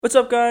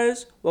What's up,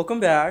 guys?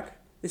 Welcome back.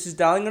 This is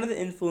Dialing Under the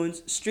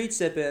Influence, Street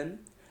Sippin'.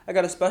 I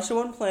got a special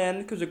one planned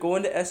because we're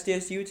going to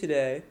SDSU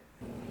today.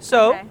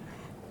 So, Okay.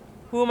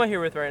 Who am I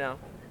here with right now?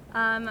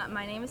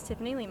 My name is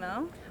Tiffany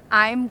Limo.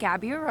 I'm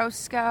Gabby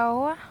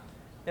Orozco.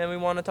 And we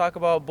want to talk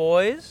about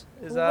boys.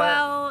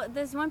 Well,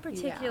 there's one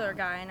particular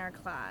guy in our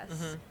class.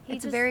 Mhm.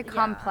 It's very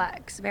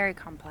complex, very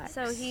complex.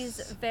 So he's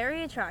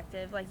very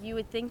attractive. Like, you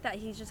would think that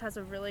he just has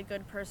a really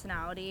good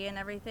personality and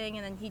everything,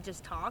 and then he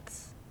just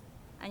talks,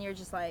 and you're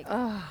just like,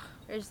 Ugh.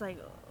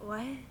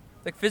 What?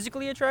 Like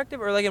physically attractive,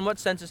 or like in what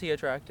sense is he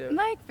attractive?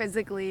 Like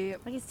physically,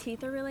 Like, his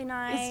teeth are really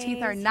nice. his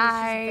teeth are He's just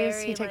nice.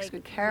 very, He takes like,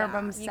 good care of You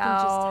can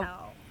himself. just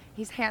tell.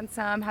 He's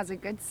handsome, has a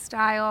good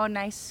style,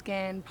 nice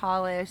skin,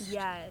 polished.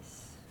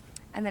 Yes.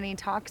 And then he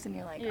talks, and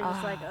you're like, You're just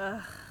 "Ah." like,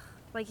 ugh.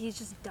 Like, he's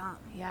just dumb.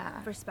 Yeah.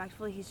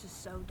 Respectfully, he's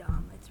just so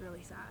dumb. It's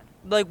really sad.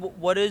 Like,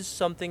 what is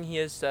something he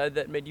has said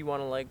that made you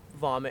want to like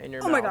vomit in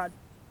your Oh mouth? my god.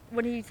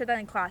 When he said that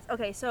in class.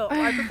 Okay, so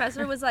our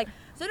professor was like,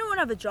 does anyone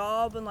have a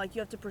job and like you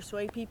have to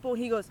persuade people?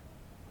 He goes,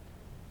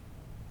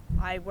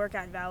 I work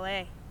at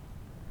valet.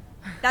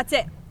 That's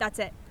it.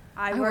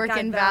 I work at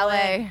in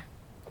valet.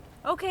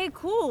 Okay,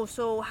 cool.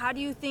 So how do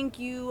you think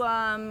you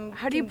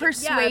How do you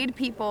persuade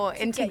people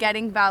into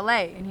getting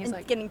valet? And he's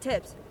like, getting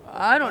tips?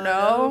 I don't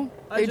know.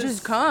 I They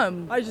just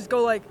come. I just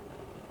go like,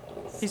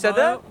 He said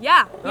that?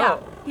 yeah.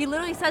 Oh. He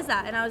literally says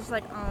that, and I was just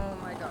like, oh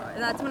my god.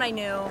 And that's when I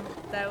knew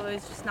that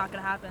was just not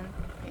gonna happen.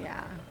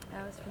 Yeah.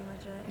 That was pretty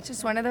much it. It's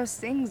just one of those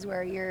things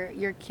where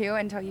you're cute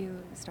until you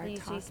start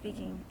Usually talking.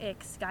 speaking,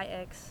 Guy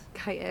X.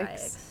 Guy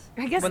X.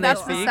 I guess When they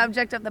that's the speak?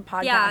 subject of the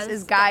podcast Yeah,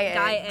 is Guy X.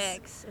 Guy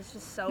X. It's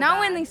just so Not bad.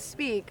 when they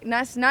speak,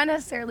 not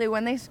necessarily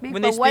when they speak,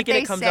 When but they what speak and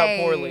they it comes say.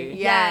 out poorly.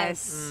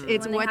 Yes,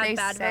 it's when what they they have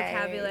bad say.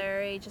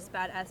 vocabulary, just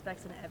bad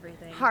aspects and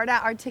everything. Hard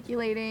at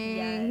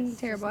articulating, Yes,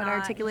 terrible just at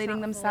not-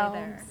 articulating just not fully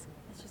themselves. there.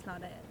 It's just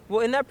not it.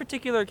 Well, in that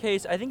particular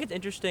case, I think it's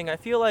interesting. I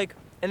feel like,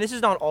 and this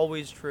is not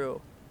always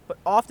true, but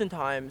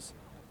oftentimes,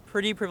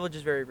 pretty privilege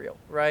is very real,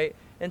 right?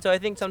 And so I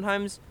think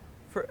sometimes,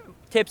 for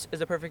tips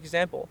is a perfect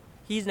example.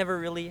 He's never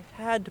really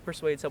had to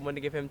persuade someone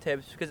to give him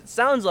tips because it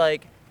sounds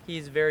like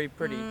he's very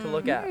pretty to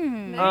look at.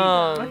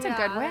 That's a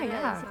good way,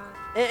 yeah.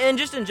 And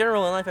just in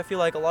general in life, I feel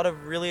like a lot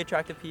of really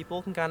attractive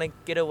people can kind of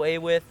get away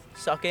with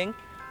sucking.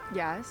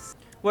 Yes.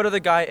 What are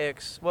the guy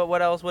icks?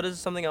 What else? What is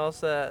something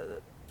else that?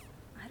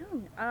 I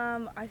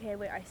don't. Okay,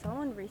 wait. I saw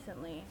one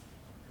recently.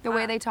 The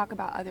way they talk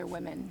about other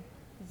women.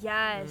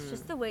 Yes,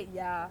 just the way.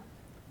 Yeah.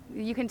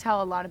 You can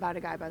tell a lot about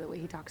a guy by the way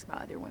he talks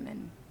about other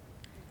women.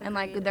 And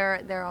like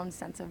Agreed. their own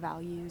sense of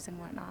values and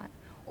whatnot.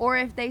 Or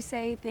if they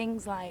say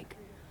things like,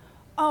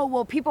 oh,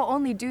 well, people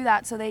only do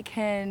that so they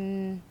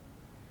can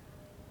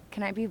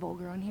I be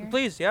vulgar on here?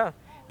 Please, yeah.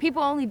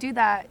 People only do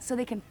that so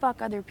they can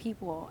fuck other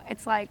people.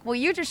 It's like, well,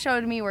 you just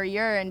showed me where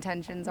your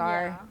intentions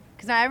are. Yeah.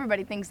 Because not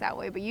everybody thinks that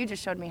way, but you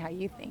just showed me how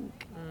you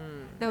think.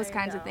 Those There you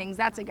kinds of go. things.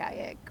 That's a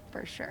guy ick,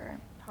 for sure.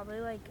 Probably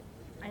like,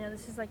 I know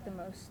this is like the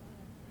most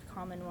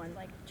common one,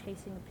 like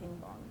chasing a ping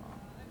pong ball,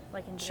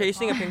 like in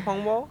Chasing a ping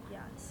pong ball?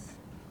 Yes.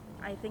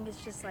 I think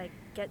it's just like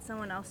get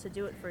someone else to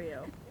do it for you.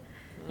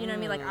 You know what I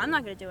mean? Like I'm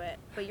not gonna do it,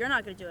 but you're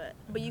not gonna do it.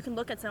 But you can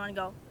look at someone and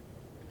go,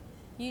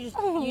 you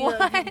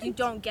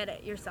don't get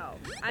it yourself.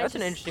 That's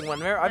an interesting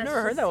one. I've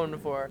never heard that one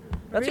before.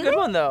 That's a Really? good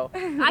one though.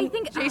 I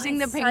think Chasing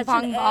the it's ping such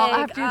pong an ball egg.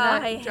 after I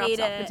that drops hate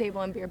off it. the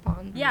table in beer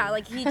pong. Yeah,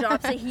 like he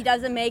drops it, he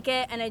doesn't make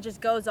it, and it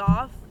just goes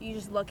off. You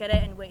just look at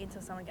it and wait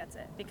until someone gets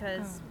it.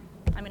 Because,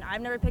 I mean,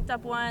 I've never picked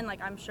up one.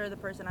 Like, I'm sure the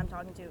person I'm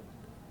talking to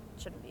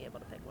shouldn't be able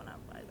to pick one up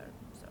either.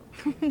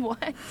 So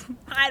What?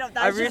 I don't.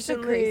 I That's just a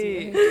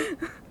recently,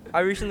 I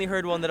recently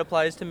heard one that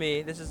applies to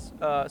me. This is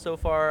so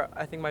far,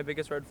 I think my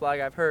biggest red flag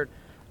I've heard.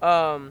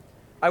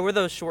 I wear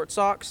those short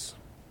socks,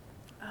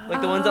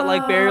 like the ones that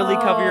like barely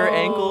cover your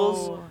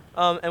ankles.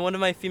 And one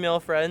of my female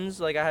friends,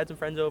 like I had some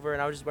friends over,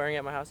 and I was just wearing it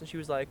at my house, and she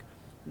was like,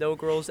 "No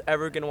girl's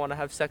ever gonna want to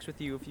have sex with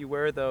you if you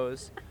wear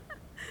those."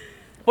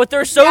 But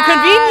they're so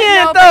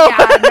convenient, though.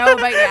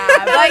 But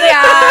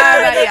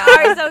yeah.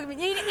 Sorry, so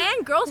convenient.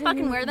 And girls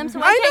fucking wear them, so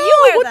why can't you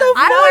wear what them? the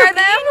fuck? I wear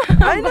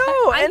them. I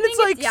know, I and it's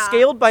think like it's- yeah.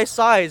 scaled by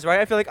size, right?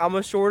 I feel like I'm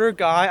a shorter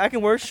guy. I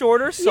can wear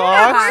shorter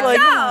socks. I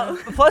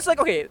Like, plus, like,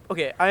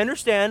 okay, I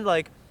understand.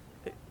 Like,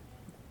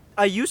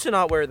 I used to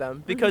not wear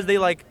them because they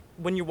like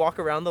when you walk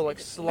around they'll like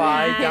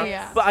slide down.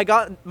 Yeah.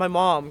 But my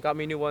mom got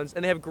me new ones,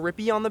 and they have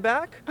grippy on the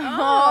back.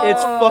 Oh.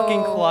 It's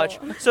fucking clutch.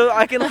 So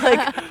I can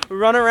like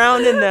run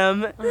around in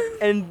them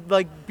and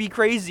like be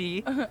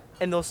crazy,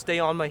 and they'll stay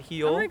on my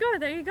heel. Oh my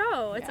god, there you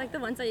go. It's like the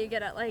ones that you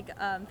get at like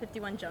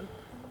 51 Jump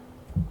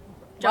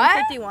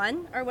What?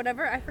 51 or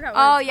whatever. I forgot what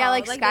Oh, it's yeah, called.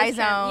 like Sky those kind-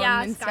 Zone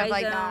yeah, and Sky stuff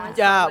like Zone that. and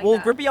Yeah, stuff like well,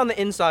 that. grippy on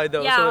the inside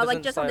though. Yeah, so it like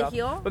doesn't just on slide the off.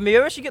 heel? But maybe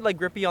I should get like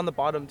grippy on the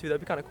bottom too.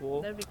 That'd be kind of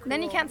cool. That'd be cool.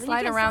 Then you can't Then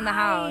slide around the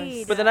house.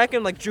 slide. But then I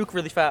can like juke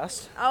really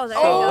fast. Oh, there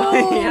So-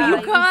 you go. Yeah, you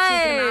can shoot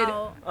them could.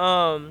 out.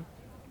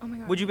 Oh my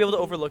god. Would you be able to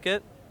overlook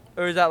it,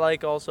 or is that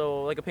like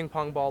also like a ping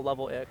pong ball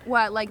level ick?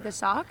 What, like the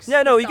socks?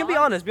 Yeah, no, you can be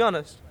Socks? honest. Be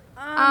honest.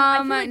 I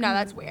feel like no,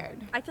 that's weird.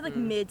 I feel like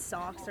mid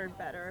socks are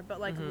better,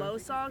 but like low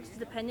socks,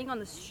 depending on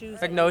the shoes.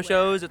 Like that no you wear.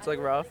 shows, it's like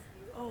rough.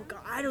 Oh God,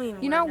 I don't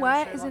even. You wear know no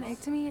what shoes. is an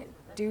ick to me?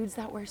 Dudes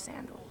that wear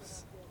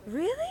sandals.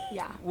 Really?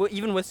 Yeah.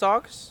 Even with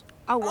socks?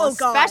 Oh, well, Oh,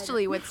 God.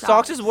 especially with socks.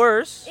 Socks is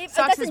worse. It,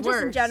 Socks that's is just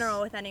in worse.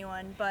 general with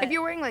anyone, but If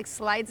you're wearing like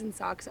slides and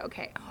socks,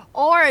 okay.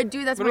 Or a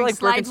dude that's What about, wearing like,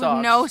 slides with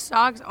Birkenstocks? no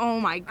socks. Oh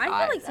my god. I feel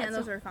like that's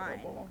sandals are fine.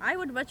 horrible. I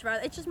would much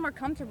rather. It's just more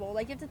comfortable.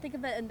 Like you have to think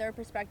of it in their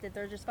perspective.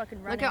 They're just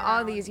fucking running. Look at all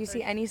around. these. You see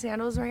They're- any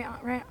sandals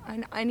right?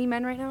 Any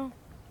men right now?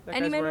 That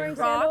Any guy's men wearing, wearing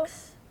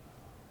Crocs?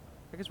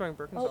 that guy's wearing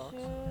Birkenstocks.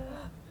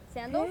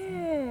 Sandals?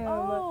 Damn.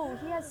 Oh,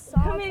 he has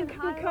socks. Come in, and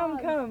high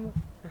lows. come.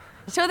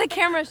 Show the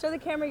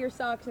camera your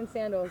socks and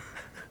sandals.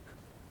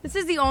 This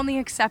is the only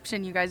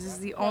exception, you guys. This is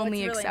the Well,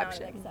 only it's really not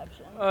exception. an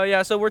exception.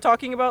 Yeah, so we're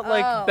talking about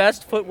like Oh.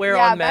 best footwear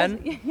on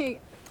men.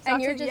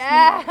 And you're just-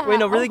 yeah. Wait,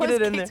 no, really get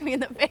Almost it in kicked there. me in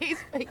the face,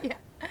 but yeah.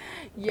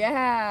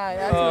 Yeah,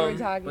 that's what we're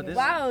talking but about. this-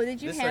 Wow,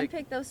 did you This, like-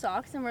 handpick those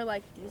socks and we're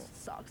like, these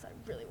socks I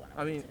really want to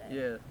I mean, today.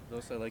 yeah,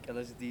 those are like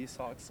LSD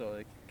socks, so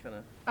like kind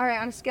of. All right,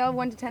 on a scale of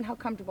 1 to 10, how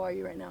comfortable are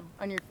you right now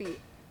on your feet?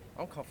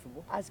 I'm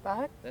comfortable. As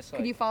fuck? That's Could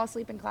like you fall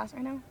asleep in class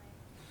right now?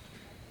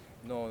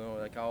 no,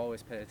 like I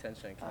always pay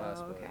attention in class.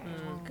 Oh, but, okay.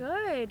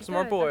 Good.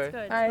 Smart good, boy. That's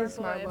good. All right,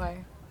 smart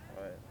boy.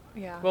 Alright.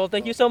 Yeah. Well,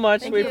 thank you so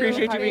much. Thank we you.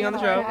 appreciate you being on the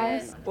show.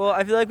 Guys. Well,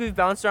 I feel like we've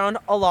bounced around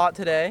a lot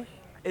today.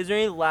 Is there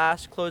any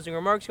last closing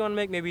remarks you want to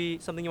make? Maybe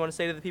something you want to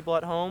say to the people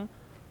at home?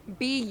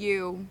 Be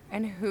you,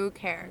 and who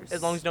cares?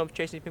 As long as you don't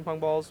chase any ping pong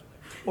balls,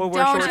 or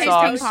wear don't short chase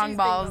socks, ping pong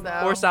balls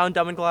though. or sound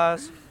dumb in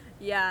class.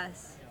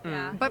 Yes.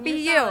 Yeah. But be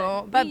You're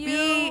solid. you. But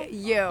be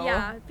you.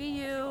 Yeah. Be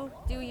you.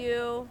 Do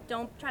you.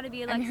 Don't try to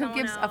be like And who someone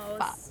gives else. a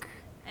fuck?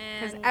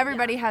 Because And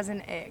everybody yeah. has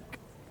an ick.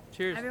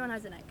 Cheers. Everyone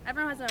has an ick.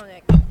 Everyone has their own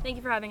ick. Thank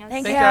you for having us.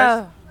 Thank Thanks, you.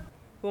 guys.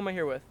 Who am I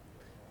here with?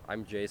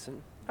 I'm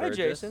Jason. Hi,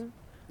 Burgess. Jason.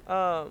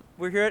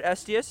 We're here at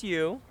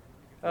SDSU.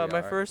 We My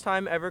are. first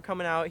time ever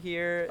coming out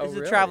here. Oh, It's a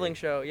really? traveling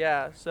show,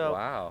 yeah. So,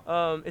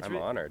 Wow. it's I'm re-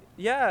 honored.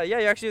 yeah.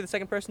 You're actually the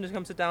second person to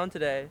come sit down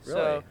today. So,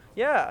 Really?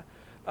 yeah.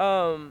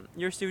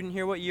 You're a student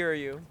here. What year are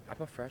you?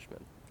 I'm a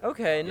freshman.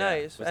 Okay, Yeah.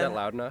 nice. Was that And-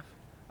 loud enough?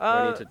 Do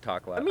I Uh, need to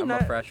talk loud? I mean,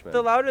 I'm a freshman.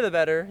 the louder the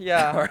better.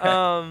 Yeah.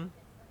 Alright.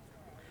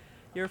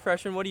 You're a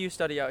freshman. What do you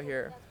study out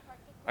here?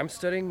 I'm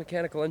studying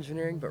mechanical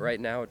engineering, but right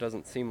now it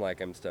doesn't seem like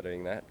I'm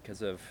studying that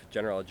because of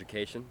general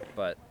education,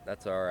 but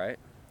that's all right.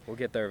 We'll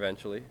get there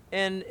eventually.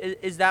 And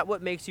is that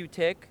what makes you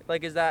tick?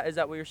 Like, is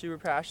that what you're super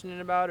passionate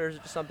about, or is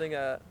it just something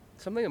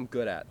Something I'm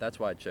good at. That's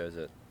why I chose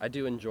it. I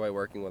do enjoy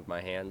working with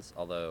my hands,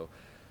 although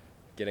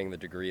getting the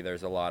degree,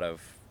 there's a lot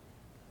of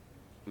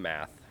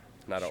math,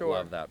 and I don't Sure.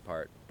 love that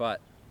part.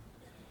 But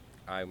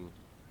I'm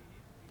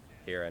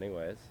here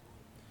anyways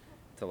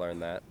to learn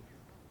that.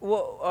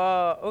 Well,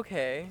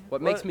 okay.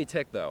 What makes me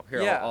tick, though?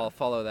 Here, Yeah. I'll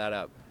follow that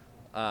up.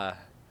 I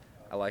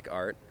like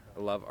art. I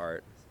love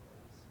art.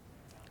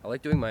 I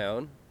like doing my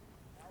own,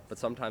 but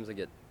sometimes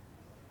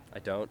I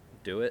don't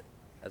do it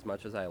as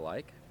much as I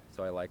like,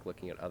 so I like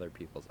looking at other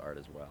people's art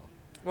as well.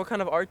 What kind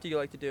of art do you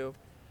like to do?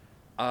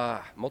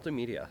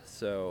 Multimedia.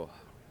 So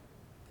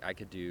I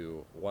could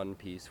do one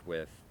piece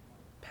with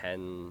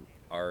pen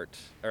art,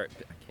 or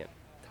I can't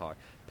talk,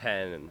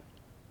 pen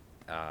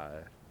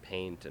and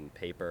paint and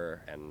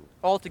paper and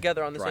All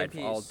together on the same dried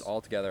piece.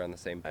 all together on the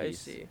same I piece.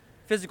 see.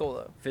 Physical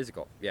though.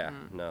 Physical, yeah.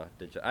 Mm. No,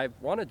 digital. I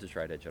wanted to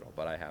try digital,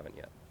 but I haven't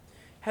yet.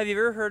 Have you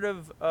ever heard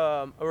of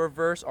a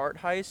reverse art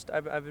heist?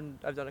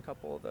 I've done a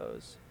couple of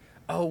those.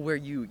 Oh, where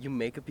you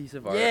make a piece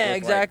of art Yeah, with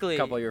exactly. like,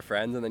 a couple of your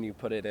friends and then you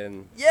put it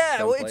in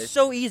Yeah, well, someplace? it's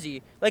so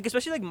easy. Like,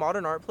 especially like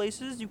modern art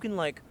places, you can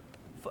like,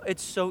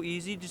 it's so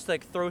easy. Just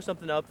like throw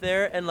something up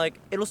there and like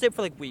it'll stay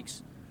for like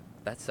weeks.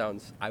 That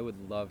sounds, I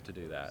would love to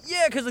do that.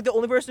 Yeah, because like the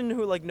only person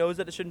who like knows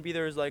that it shouldn't be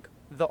there is like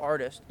the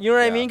artist. You know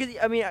what I Yeah. mean? Because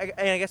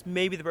I guess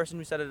maybe the person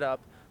who set it up,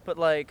 but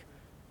like,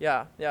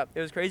 yeah, it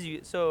was crazy.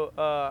 So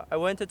I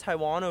went to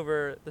Taiwan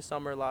over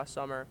the last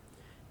summer,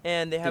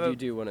 and they have Did you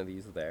do one of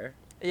these there?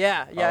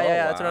 Yeah. Oh,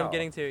 That's what I'm wow.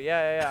 getting to.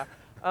 Yeah.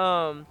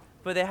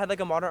 But they had like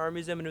a modern art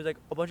museum, and it was like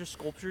a bunch of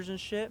sculptures and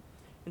shit.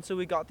 And so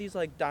we got these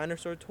like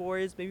dinosaur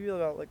toys, maybe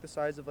about like the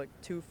size of like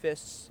 2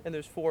 fists, and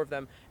there's 4 of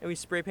them, and we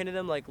spray painted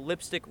them like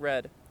lipstick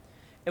red,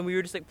 and we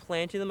were just like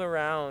planting them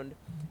around.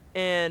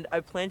 And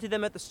I planted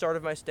them at the start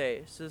of my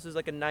stay, so this is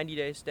like a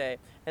 90-day stay.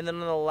 And then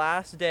on the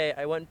last day,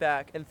 I went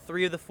back, and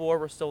 3 of the 4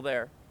 were still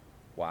there.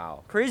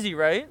 Wow. Crazy,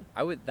 right?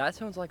 That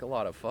sounds like a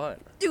lot of fun.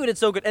 Dude, it's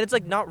so good, and it's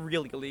like not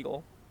really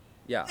illegal.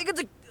 Yeah. I think it's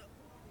like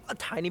a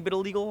tiny bit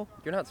illegal.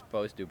 You're not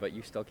supposed to, but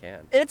you still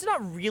can. And it's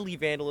not really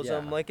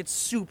vandalism. Yeah. Like, it's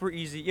super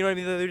easy. You know what I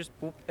mean? They're just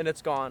boop, and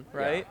it's gone,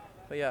 right?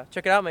 Yeah. But yeah,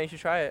 check it out, man. You should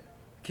try it.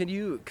 Could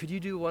you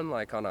do one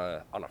like on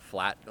a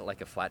flat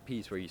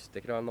piece where you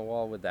stick it on the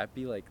wall? Would that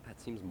be like, that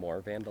seems more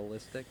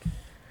vandalistic?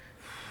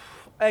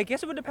 I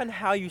guess it would depend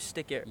how you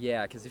stick it.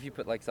 Yeah, because if you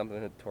put like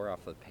something that tore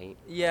off the paint.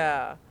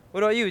 Yeah.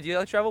 What about you? Do you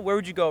like travel? Where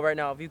would you go right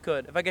now if you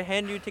could? If I could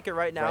hand you a ticket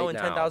right now Right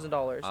and now,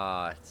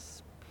 $10,000.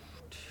 It's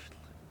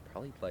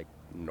probably like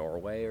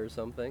Norway or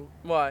something.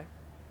 Why?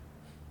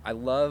 I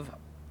love,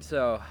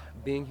 so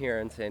being here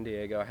in San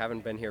Diego, I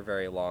haven't been here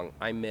very long.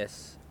 I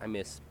miss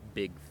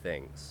big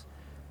things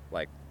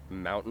like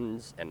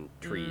mountains and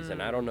trees,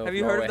 and I don't know Have if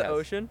you heard Norway of the has-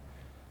 ocean?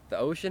 The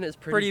ocean is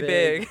Pretty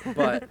pretty big.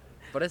 but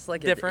But it's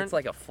like different? it's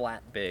like a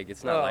flat big.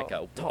 It's not like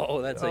a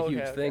whoa, that's a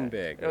huge thing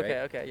big, right?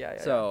 Okay, yeah.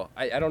 So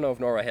I don't know if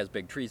Norway has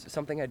big trees.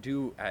 Something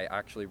I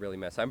actually really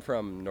miss. I'm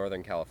from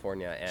Northern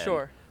California, and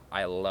Sure.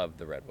 I love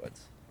the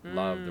redwoods.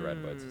 Love the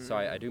redwoods. So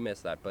I do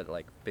miss that, but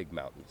like big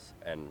mountains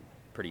and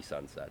pretty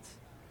sunsets.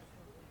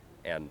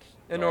 And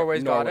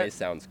Norway's got Norway it.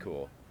 sounds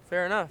cool.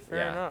 Fair enough.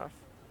 Yeah.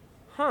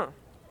 Huh.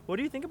 What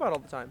do you think about all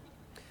the time?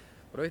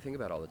 What do I think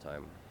about all the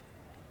time?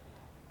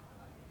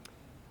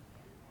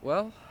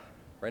 Well,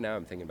 right now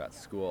I'm thinking about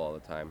school all the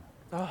time.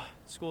 Oh,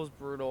 school's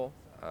brutal.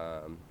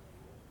 I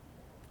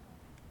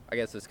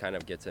guess this kind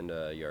of gets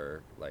into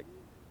your like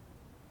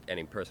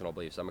any personal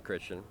beliefs. I'm a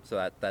Christian,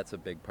 so that's a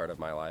big part of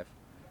my life.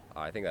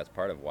 I think that's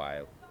part of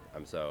why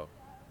I'm so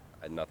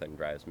nothing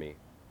drives me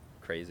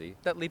crazy.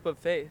 That leap of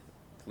faith.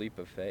 Leap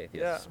of faith.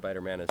 Yes, Yeah.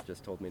 Spider-Man has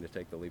just told me to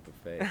take the leap of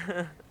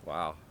faith.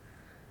 Wow.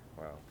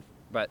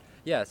 But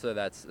yeah, so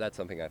that's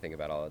something I think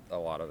about a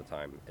lot of the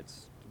time.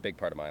 It's a big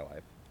part of my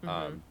life.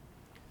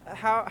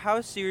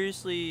 How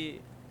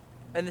seriously,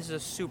 and this is a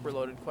super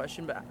loaded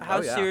question, but how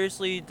Oh, yeah.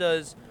 seriously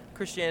does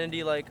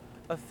Christianity like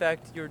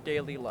affect your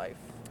daily life?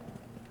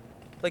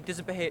 Like, does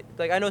it behave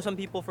like, I know some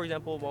people, for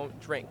example, won't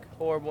drink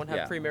or won't have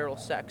Yeah. premarital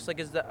sex.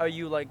 Like, are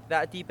you like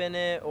that deep in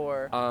it,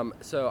 or?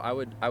 So I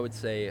would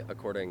say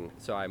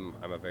so I'm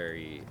a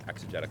very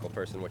exegetical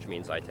person, which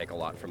means I take a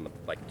lot from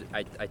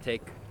I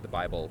take the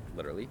Bible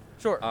literally.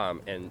 Sure.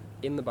 And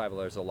in the Bible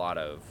there's a lot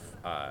of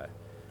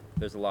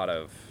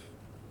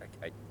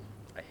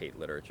I hate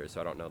literature, so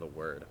I don't know the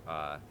word,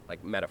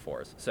 like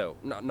metaphors. So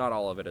not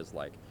all of it is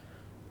like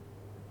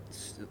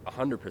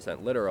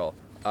 100% literal,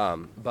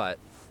 but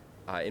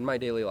in my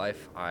daily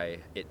life,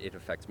 it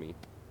affects me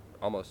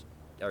almost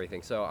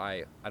everything. So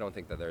I don't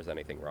think that there's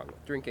anything wrong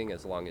with drinking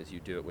as long as you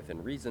do it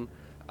within reason.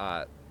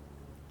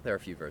 There are a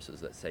few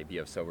verses that say be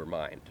of sober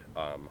mind,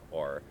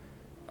 or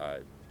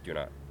do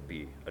not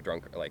be a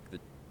drunkard.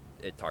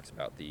 It talks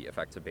about the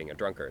effects of being a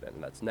drunkard,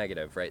 and that's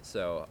negative, right?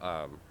 So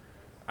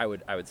I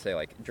would say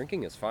like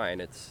drinking is fine.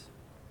 It's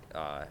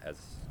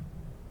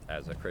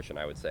as a Christian,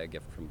 I would say a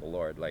gift from the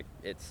Lord. Like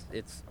it's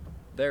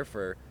there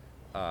for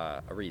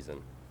a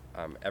reason.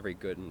 Every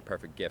good and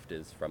perfect gift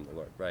is from the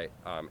Lord, right?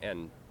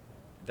 And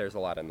there's a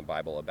lot in the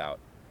Bible about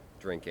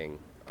drinking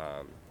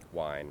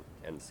wine,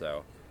 and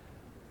so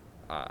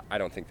I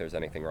don't think there's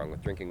anything wrong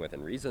with drinking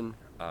within reason.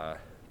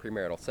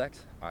 Premarital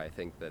sex, I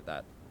think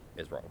that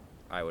is wrong.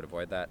 I would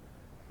avoid that.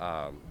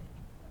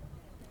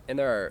 And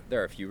there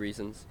are a few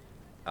reasons.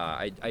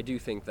 I do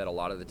think that a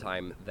lot of the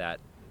time that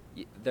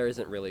there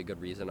isn't really a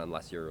good reason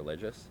unless you're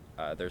religious.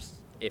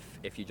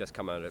 If you just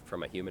come at it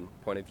from a human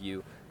point of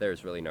view,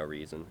 there's really no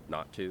reason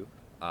not to.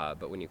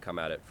 But when you come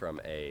at it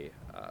from a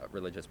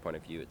religious point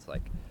of view, it's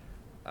like,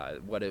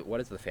 what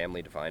is the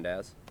family defined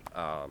as?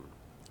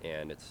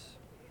 And it's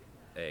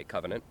a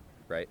covenant,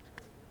 right?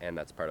 And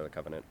that's part of the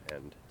covenant.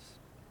 And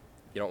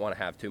you don't want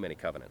to have too many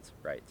covenants,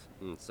 right?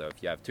 And so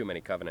if you have too many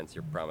covenants,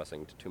 you're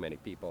promising to too many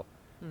people.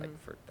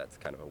 That's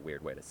kind of a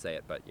weird way to say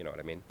it, but you know what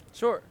I mean?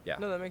 Sure. Yeah.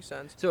 No, that makes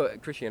sense. So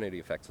Christianity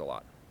affects a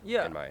lot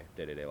Yeah. in my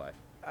day-to-day life.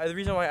 The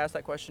reason why I asked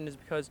that question is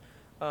because,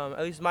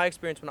 at least my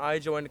experience when I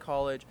joined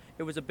college,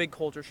 it was a big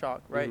culture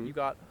shock, right? Mhm. You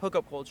got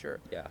hookup culture.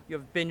 Yeah. You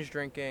have binge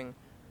drinking.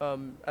 I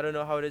don't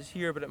know how it is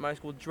here, but at my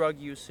school, drug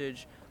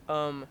usage.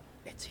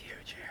 It's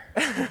huge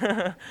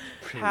here.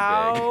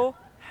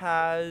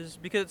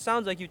 Because it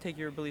sounds like you take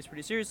your beliefs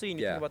pretty seriously and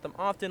you Yeah. think about them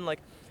often, like,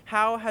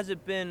 how has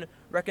it been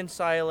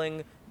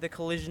reconciling the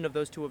collision of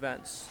those two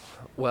events?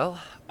 Well,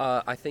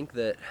 I think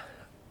that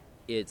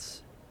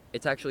it's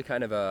actually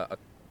kind of a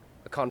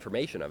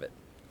confirmation of it.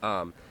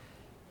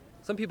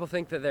 Some people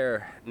think that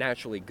they're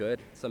naturally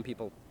good. Some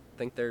people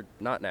think they're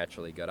not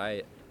naturally good.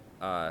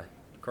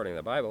 According to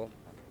the Bible,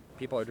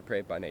 people are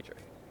depraved by nature,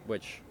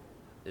 which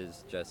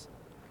is just,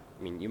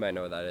 I mean, you might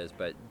know what that is,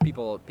 but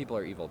people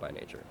are evil by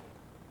nature.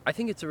 I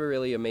think it's a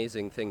really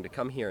amazing thing to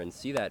come here and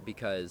see that,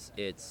 because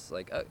it's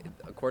like,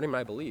 according to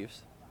my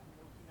beliefs,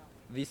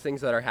 these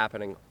things that are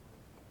happening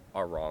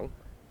are wrong,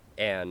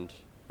 and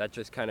that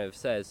just kind of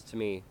says to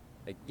me,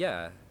 like,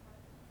 yeah,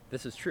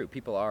 this is true.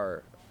 People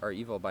are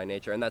evil by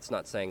nature, and that's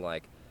not saying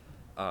like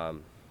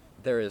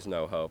there is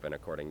no hope, and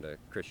according to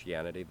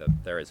Christianity,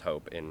 that there is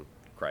hope in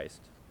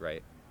Christ,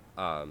 right?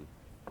 And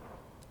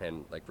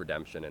like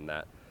redemption in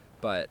that,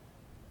 but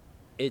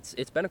it's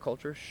been a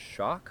culture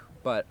shock.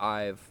 But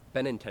I've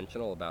been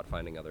intentional about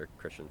finding other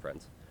Christian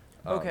friends.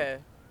 Okay.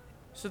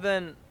 So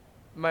then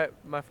my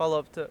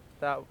follow-up to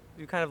that,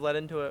 you kind of led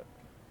into it.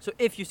 So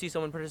if you see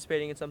someone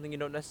participating in something you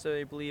don't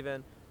necessarily believe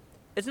in,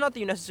 it's not that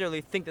you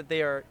necessarily think that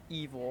they are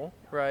evil,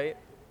 right?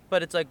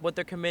 But it's like what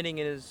they're committing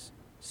is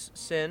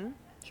sin,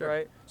 Sure.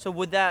 right? So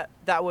that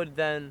would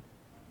then,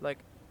 like,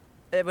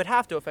 it would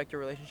have to affect your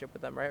relationship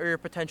with them, right? Or your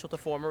potential to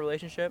form a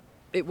relationship?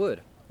 It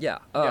would, yeah.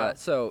 Yeah.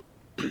 So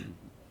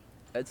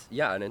it's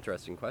an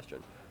interesting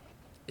question.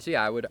 So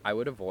yeah, I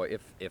would avoid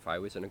if I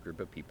was in a group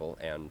of people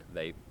and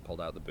they pulled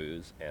out the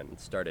booze and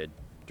started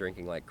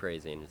drinking like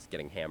crazy and just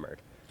getting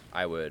hammered,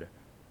 I would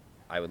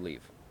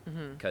leave,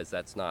 because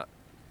that's not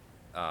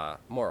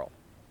moral.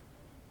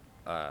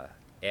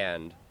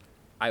 And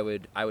I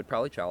would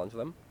probably challenge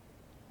them.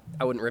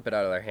 I wouldn't rip it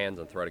out of their hands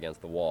and throw it against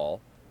the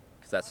wall,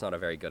 because that's not a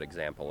very good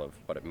example of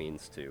what it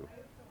means to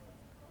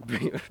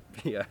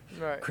be a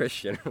Right.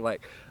 Christian.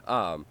 Like,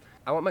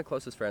 I want my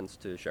closest friends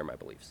to share my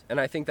beliefs, and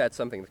I think that's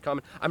something that's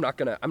common. I'm not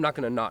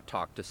gonna not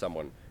talk to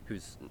someone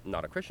who's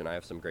not a Christian. I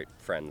have some great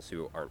friends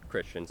who aren't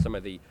Christian. Some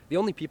of the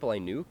only people I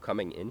knew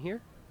coming in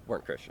here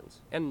weren't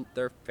Christians, and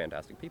they're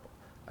fantastic people.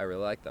 I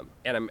really like them,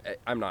 and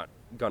I'm not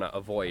gonna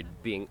avoid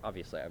being,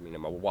 obviously. I mean,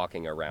 I'm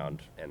walking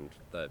around, and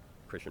the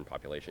Christian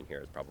population here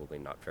is probably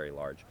not very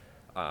large,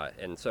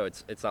 and so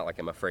it's not like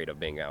I'm afraid of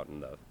being out in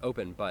the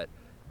open, but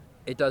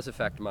it does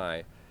affect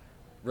my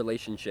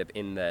relationship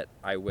in that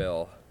I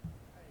will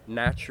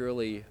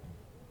naturally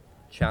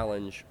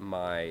challenge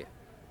my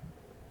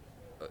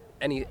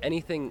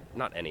anything,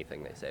 not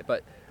anything they say,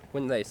 but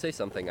when they say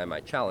something, I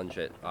might challenge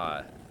it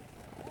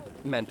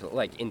mentally,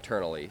 like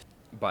internally,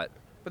 but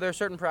But there are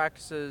certain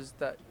practices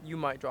that you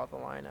might draw the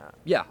line at.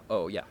 yeah,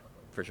 oh yeah,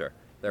 for sure.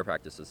 There are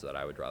practices that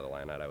I would draw the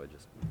line at. I would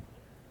just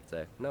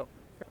say, no,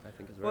 I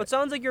think is right. Well, it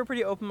sounds like you're a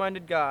pretty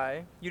open-minded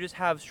guy. You just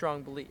have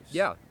strong beliefs.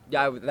 Yeah,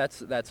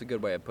 that's a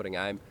good way of putting it.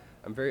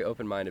 I'm very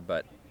open-minded,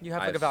 but You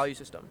have like a value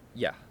system.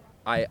 yeah,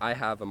 I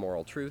have a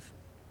moral truth,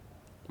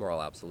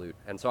 moral absolute,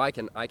 and so I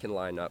can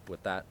line up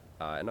with that.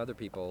 And other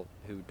people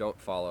who don't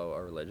follow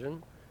a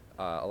religion,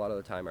 a lot of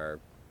the time are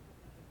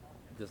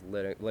just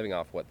living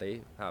off what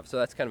they have. So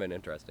that's kind of an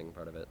interesting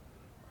part of it.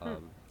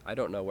 I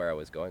don't know where I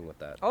was going with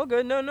that. Oh,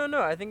 good.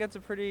 No. I think that's a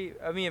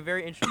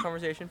very interesting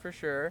conversation for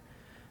sure.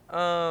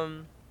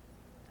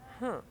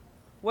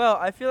 Well,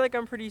 I feel like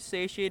I'm pretty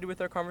satiated with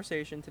our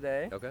conversation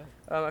today. Okay.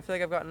 I feel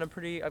like I've gotten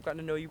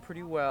to know you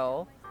pretty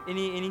well.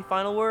 Any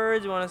final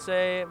words you want to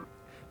say?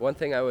 One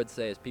thing I would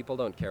say is people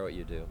don't care what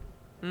you do.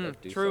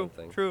 Like, do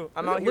something. True.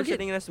 I'm out here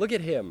sitting in a... Look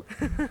at him.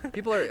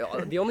 People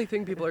are the only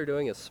thing people are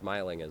doing is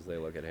smiling as they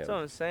look at him. That's what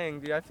I'm saying,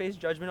 dude. I face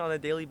judgment on a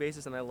daily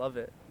basis, and I love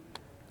it.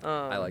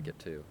 I like it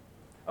too.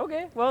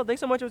 Okay. Well,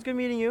 thanks so much. It was good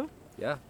meeting you. Yeah.